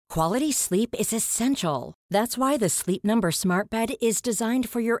Quality sleep is essential. That's why the Sleep Number Smart Bed is designed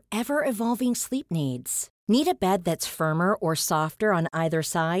for your ever-evolving sleep needs. Need a bed that's firmer or softer on either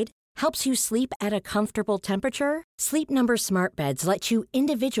side? Helps you sleep at a comfortable temperature? Sleep Number Smart Beds let you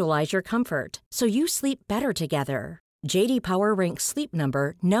individualize your comfort, so you sleep better together. J.D. Power ranks Sleep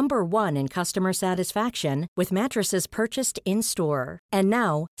Number number 1 in customer satisfaction with mattresses purchased in-store. And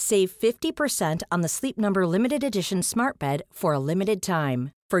now, save 50% on the Sleep Number Limited Edition Smart Bed for a limited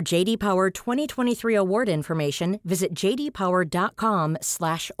time. For J.D. Power 2023 award information, visit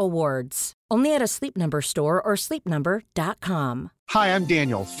jdpower.com/awards. Only at a Sleep Number store or sleepnumber.com. Hi, I'm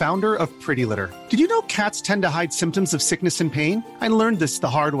Daniel, founder of Pretty Litter. Did you know cats tend to hide symptoms of sickness and pain? I learned this the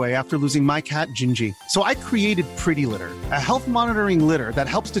hard way after losing my cat, Gingy. So I created Pretty Litter, a health monitoring litter that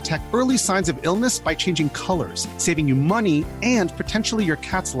helps detect early signs of illness by changing colors, saving you money and potentially your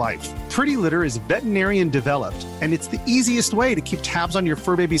cat's life. Pretty Litter is veterinarian developed, and it's the easiest way to keep tabs on your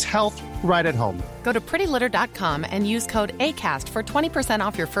fur baby's health right at home. Go to prettylitter.com and use code ACAST for 20%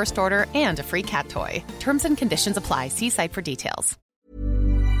 off your first order and a free cat toy. Terms and conditions apply. See site for details.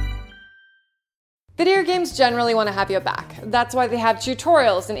 Video games generally want to have your back. That's why they have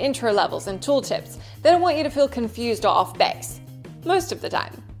tutorials and intro levels and tooltips. They don't want you to feel confused or off base. Most of the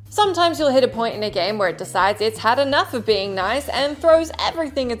time. Sometimes you'll hit a point in a game where it decides it's had enough of being nice and throws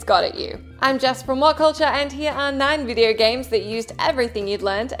everything it's got at you. I'm Jess from What Culture, and here are 9 video games that used everything you'd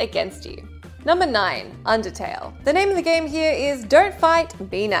learned against you. Number 9, Undertale. The name of the game here is Don't Fight,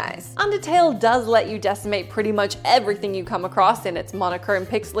 Be Nice. Undertale does let you decimate pretty much everything you come across in its monochrome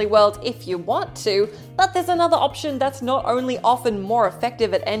pixely world if you want to, but there's another option that's not only often more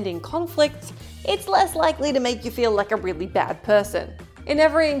effective at ending conflicts, it's less likely to make you feel like a really bad person. In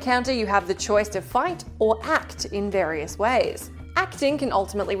every encounter, you have the choice to fight or act in various ways. Acting can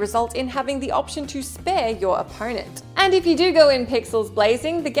ultimately result in having the option to spare your opponent. And if you do go in pixels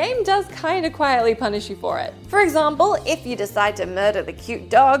blazing, the game does kinda quietly punish you for it. For example, if you decide to murder the cute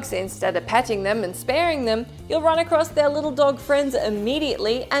dogs instead of petting them and sparing them, you'll run across their little dog friends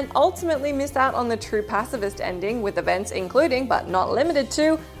immediately and ultimately miss out on the true pacifist ending, with events including, but not limited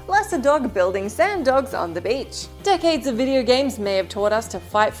to, Lesser Dog building sand dogs on the beach. Decades of video games may have taught us to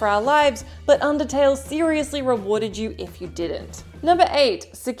fight for our lives, but Undertale seriously rewarded you if you didn't. Number 8,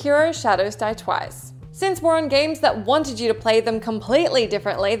 Sekiro: Shadows Die Twice. Since we're on games that wanted you to play them completely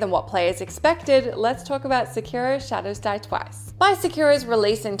differently than what players expected, let's talk about Sekiro: Shadows Die Twice. By Sekiro's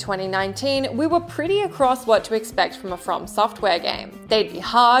release in 2019, we were pretty across what to expect from a From Software game. They'd be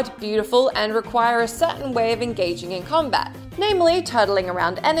hard, beautiful, and require a certain way of engaging in combat, namely turtling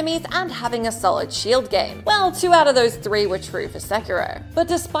around enemies and having a solid shield game. Well, 2 out of those 3 were true for Sekiro. But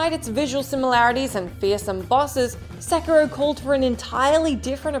despite its visual similarities and fearsome bosses, Sekiro called for an entirely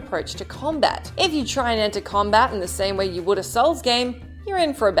different approach to combat. If you try and enter combat in the same way you would a Souls game, you're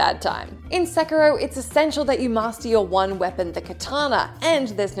in for a bad time. In Sekiro, it's essential that you master your one weapon, the katana, and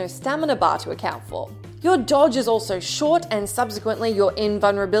there's no stamina bar to account for. Your dodge is also short, and subsequently your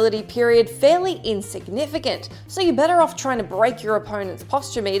invulnerability period fairly insignificant, so you're better off trying to break your opponent's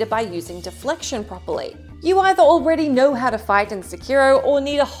posture meter by using deflection properly. You either already know how to fight in Sekiro or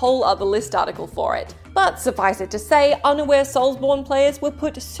need a whole other list article for it. But suffice it to say, unaware Soulsborne players were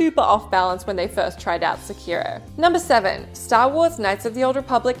put super off balance when they first tried out Sekiro. Number 7, Star Wars: Knights of the Old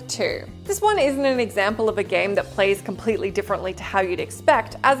Republic 2. This one isn't an example of a game that plays completely differently to how you'd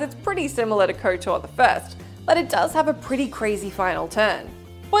expect, as it's pretty similar to KOTOR the first, but it does have a pretty crazy final turn.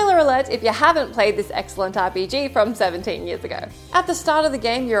 Spoiler alert if you haven't played this excellent RPG from 17 years ago. At the start of the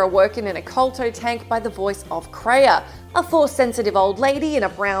game, you're awoken in a Kolto tank by the voice of Kreia, a Force-sensitive old lady in a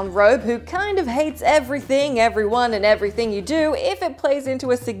brown robe who kind of hates everything, everyone, and everything you do if it plays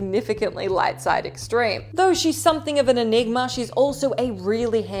into a significantly light side extreme. Though she's something of an enigma, she's also a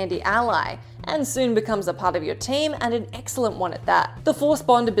really handy ally, and soon becomes a part of your team, and an excellent one at that. The Force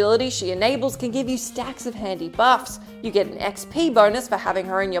Bond ability she enables can give you stacks of handy buffs. You get an XP bonus for having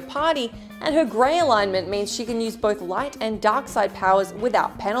her in your party, and her grey alignment means she can use both light and dark side powers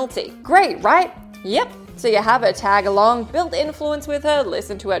without penalty. Great, right? Yep. So you have her tag along, build influence with her,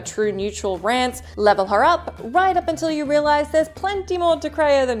 listen to her true neutral rants, level her up, right up until you realize there's plenty more to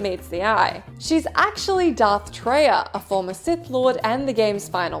Kreia than meets the eye. She's actually Darth Traya, a former Sith Lord and the game's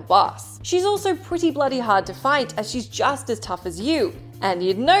final boss. She's also pretty bloody hard to fight, as she's just as tough as you. And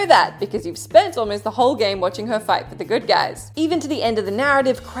you'd know that because you've spent almost the whole game watching her fight for the good guys. Even to the end of the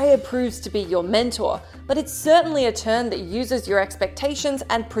narrative, Kreia proves to be your mentor, but it's certainly a turn that uses your expectations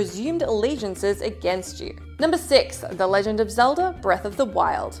and presumed allegiances against you. Number 6, The Legend of Zelda: Breath of the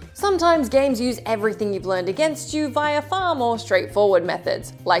Wild. Sometimes games use everything you've learned against you via far more straightforward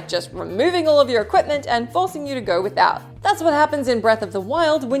methods, like just removing all of your equipment and forcing you to go without. That's what happens in Breath of the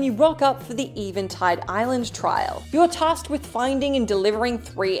Wild when you rock up for the Eventide Island trial. You're tasked with finding and delivering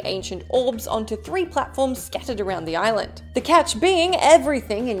 3 ancient orbs onto 3 platforms scattered around the island. The catch being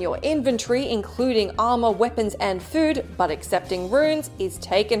everything in your inventory, including armor, weapons, and food, but excepting runes, is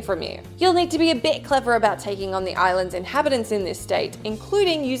taken from you. You'll need to be a bit clever about taking on the island's inhabitants in this state,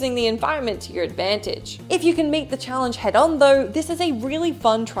 including using the environment to your advantage. If you can meet the challenge head-on though, this is a really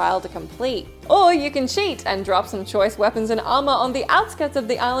fun trial to complete. Or you can cheat and drop some choice weapons and armor on the outskirts of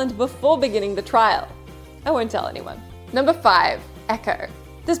the island before beginning the trial. I won't tell anyone. Number 5. Echo.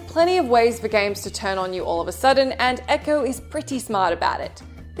 There's plenty of ways for games to turn on you all of a sudden, and Echo is pretty smart about it.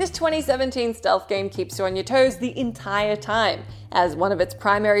 This 2017 stealth game keeps you on your toes the entire time, as one of its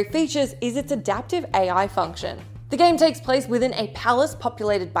primary features is its adaptive AI function. The game takes place within a palace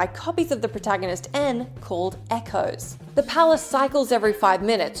populated by copies of the protagonist N called Echoes. The palace cycles every 5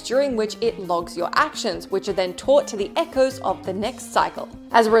 minutes, during which it logs your actions, which are then taught to the echoes of the next cycle.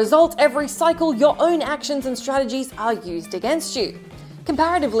 As a result, every cycle, your own actions and strategies are used against you.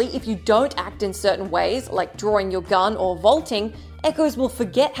 Comparatively, if you don't act in certain ways, like drawing your gun or vaulting, Echoes will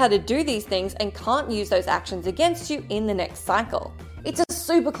forget how to do these things and can't use those actions against you in the next cycle. It's a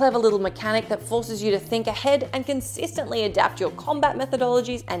super clever little mechanic that forces you to think ahead and consistently adapt your combat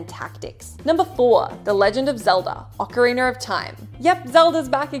methodologies and tactics. Number 4. The Legend of Zelda: Ocarina of Time. Yep, Zelda's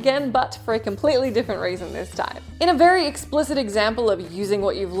back again, but for a completely different reason this time. In a very explicit example of using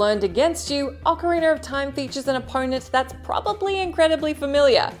what you've learned against you, Ocarina of Time features an opponent that's probably incredibly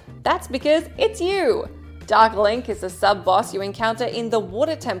familiar. That's because it's you! Dark Link is a sub-boss you encounter in the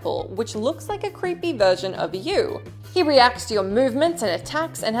Water Temple, which looks like a creepy version of you. He reacts to your movements and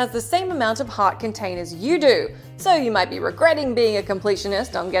attacks and has the same amount of heart contain as you do, so you might be regretting being a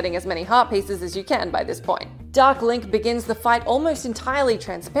completionist on getting as many heart pieces as you can by this point. Dark Link begins the fight almost entirely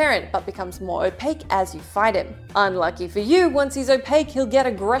transparent, but becomes more opaque as you fight him. Unlucky for you, once he's opaque, he'll get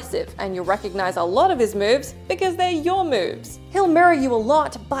aggressive, and you'll recognize a lot of his moves because they're your moves. He'll mirror you a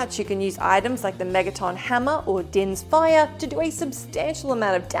lot, but you can use items like the Megaton Hammer or Din's Fire to do a substantial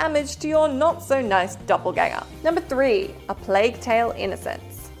amount of damage to your not-so-nice doppelganger. Number 3. A Plague Tale: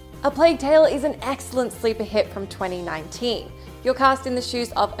 Innocence. A Plague Tale is an excellent sleeper hit from 2019. You're cast in the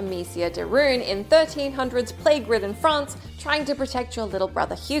shoes of Amicia de Rune in 1300s plague-ridden France, trying to protect your little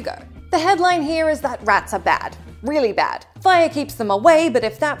brother Hugo. The headline here is that rats are bad. Really bad. Fire keeps them away, but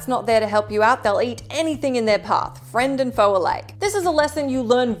if that's not there to help you out, they'll eat anything in their path, friend and foe alike. This is a lesson you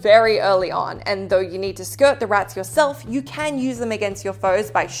learn very early on, and though you need to skirt the rats yourself, you can use them against your foes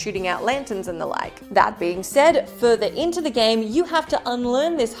by shooting out lanterns and the like. That being said, further into the game, you have to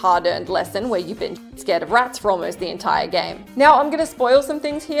unlearn this hard-earned lesson where you've been scared of rats for almost the entire game. Now, I'm gonna spoil some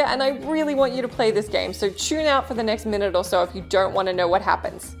things here, and I really want you to play this game, so tune out for the next minute or so if you don't want to know what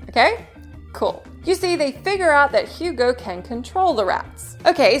happens, okay? Cool. You see, they figure out that Hugo can control the rats.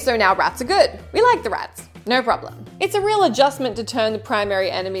 Okay, so now rats are good. We like the rats. No problem. It's a real adjustment to turn the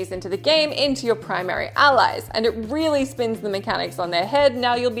primary enemies into the game into your primary allies, and it really spins the mechanics on their head.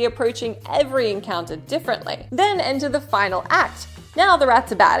 Now you'll be approaching every encounter differently. Then enter the final act. Now the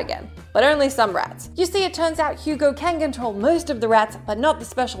rats are bad again, but only some rats. You see, it turns out Hugo can control most of the rats, but not the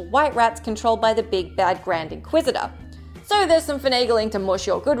special white rats controlled by the big bad Grand Inquisitor. So there's some finagling to mush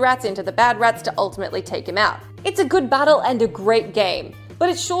your good rats into the bad rats to ultimately take him out. It's a good battle and a great game, but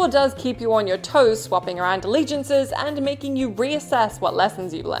it sure does keep you on your toes, swapping around allegiances and making you reassess what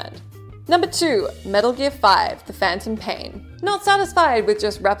lessons you've learned. Number 2. Metal Gear 5: The Phantom Pain. Not satisfied with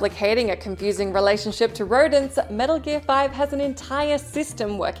just replicating a confusing relationship to rodents, Metal Gear 5 has an entire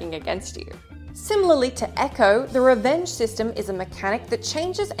system working against you. Similarly to Echo, the revenge system is a mechanic that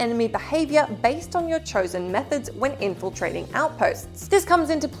changes enemy behavior based on your chosen methods when infiltrating outposts. This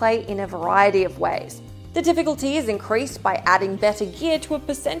comes into play in a variety of ways. The difficulty is increased by adding better gear to a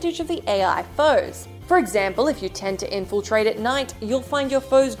percentage of the AI foes. For example, if you tend to infiltrate at night, you'll find your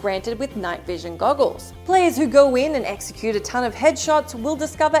foes granted with night vision goggles. Players who go in and execute a ton of headshots will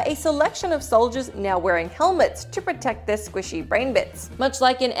discover a selection of soldiers now wearing helmets to protect their squishy brain bits. Much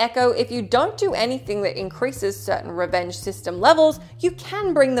like in Echo, if you don't do anything that increases certain revenge system levels, you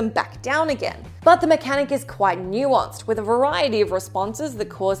can bring them back down again. But the mechanic is quite nuanced, with a variety of responses that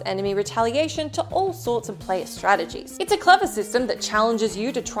cause enemy retaliation to all sorts of player strategies. It's a clever system that challenges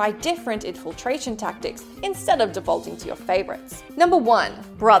you to try different infiltration tactics instead of defaulting to your favorites. Number 1.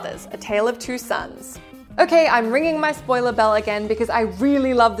 Brothers: A Tale of Two Sons. Okay, I'm ringing my spoiler bell again because I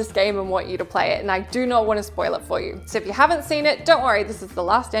really love this game and want you to play it, and I do not want to spoil it for you. So if you haven't seen it, don't worry, this is the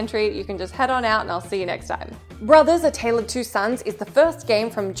last entry. You can just head on out and I'll see you next time. Brothers: A Tale of Two Sons is the first game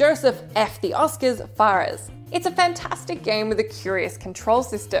from Joseph F. the Oscars Fares. It's a fantastic game with a curious control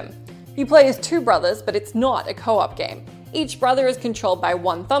system. You play as two brothers, but it's not a co-op game. Each brother is controlled by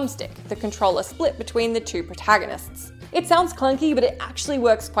one thumbstick, the controller split between the two protagonists. It sounds clunky, but it actually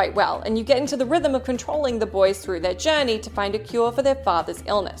works quite well, and you get into the rhythm of controlling the boys through their journey to find a cure for their father's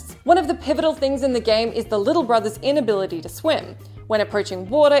illness. One of the pivotal things in the game is the little brother's inability to swim. When approaching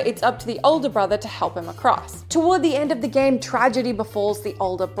water, it's up to the older brother to help him across. Toward the end of the game, tragedy befalls the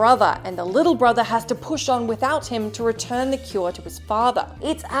older brother, and the little brother has to push on without him to return the cure to his father.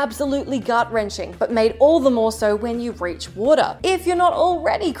 It's absolutely gut-wrenching, but made all the more so when you reach water. If you're not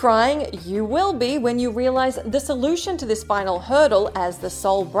already crying, you will be when you realize the solution to this final hurdle as the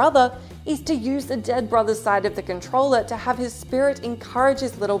sole brother is to use the dead brother's side of the controller to have his spirit encourage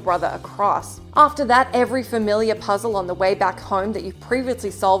his little brother across. After that, every familiar puzzle on the way back home that you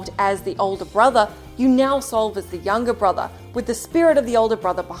previously solved as the older brother, you now solve as the younger brother, with the spirit of the older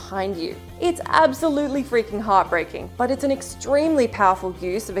brother behind you. It's absolutely freaking heartbreaking, but it's an extremely powerful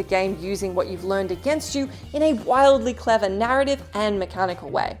use of a game using what you've learned against you in a wildly clever narrative and mechanical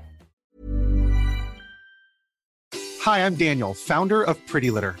way. Hi, I'm Daniel, founder of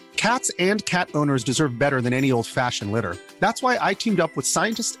Pretty Litter. Cats and cat owners deserve better than any old-fashioned litter. That's why I teamed up with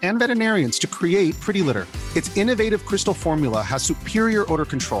scientists and veterinarians to create Pretty Litter. Its innovative crystal formula has superior odor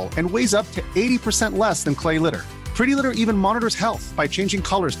control and weighs up to 80% less than clay litter. Pretty Litter even monitors health by changing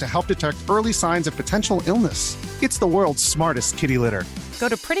colors to help detect early signs of potential illness. It's the world's smartest kitty litter. Go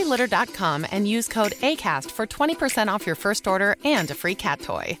to prettylitter.com and use code ACAST for 20% off your first order and a free cat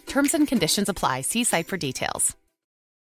toy. Terms and conditions apply. See site for details.